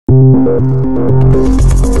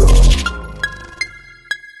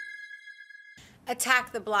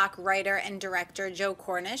Attack the Block writer and director Joe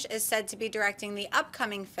Cornish is said to be directing the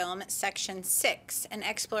upcoming film Section 6, an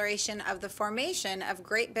exploration of the formation of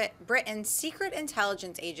Great Britain's secret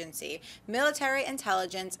intelligence agency, Military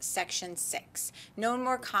Intelligence Section 6, known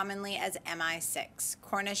more commonly as MI6.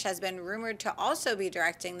 Cornish has been rumored to also be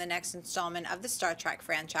directing the next installment of the Star Trek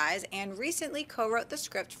franchise and recently co-wrote the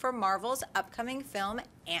script for Marvel's upcoming film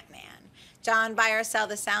Ant-Man. John, buy or sell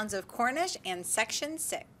the sounds of Cornish and Section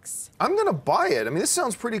 6? I'm going to buy it. I mean, this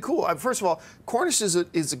sounds pretty cool. First of all, Cornish is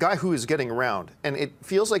a guy who is getting around, and it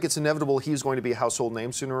feels like it's inevitable he's going to be a household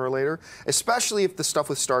name sooner or later, especially if the stuff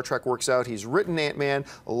with Star Trek works out. He's written Ant-Man.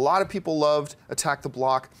 A lot of people loved Attack the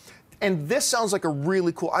Block. And this sounds like a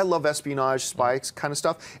really cool, I love espionage, spy kind of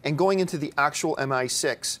stuff, and going into the actual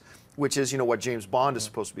MI6, which is, you know, what James Bond is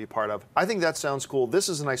supposed to be a part of. I think that sounds cool. This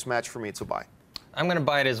is a nice match for me. It's a buy. I'm going to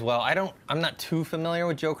buy it as well. I'm not too familiar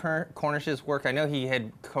with Joe Cornish's work. I know he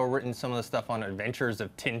had co-written some of the stuff on Adventures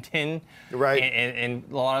of Tintin. Right. And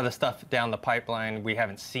a lot of the stuff down the pipeline we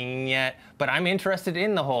haven't seen yet. But I'm interested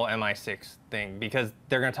in the whole MI6 thing because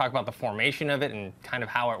they're going to talk about the formation of it and kind of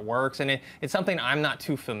how it works. And it's something I'm not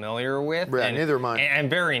too familiar with. Yeah, and, neither am I. And I'm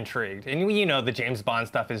very intrigued. And you know, the James Bond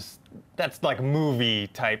stuff that's like movie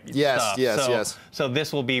type stuff. Yes. So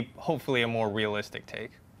this will be hopefully a more realistic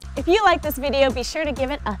take. If you like this video, be sure to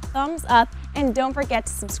give it a thumbs up and don't forget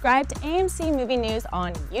to subscribe to AMC Movie News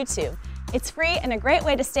on YouTube. It's free and a great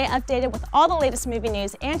way to stay updated with all the latest movie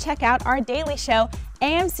news and check out our daily show,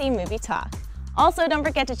 AMC Movie Talk. Also, don't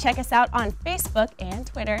forget to check us out on Facebook and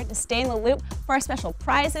Twitter to stay in the loop for our special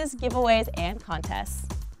prizes, giveaways, and contests.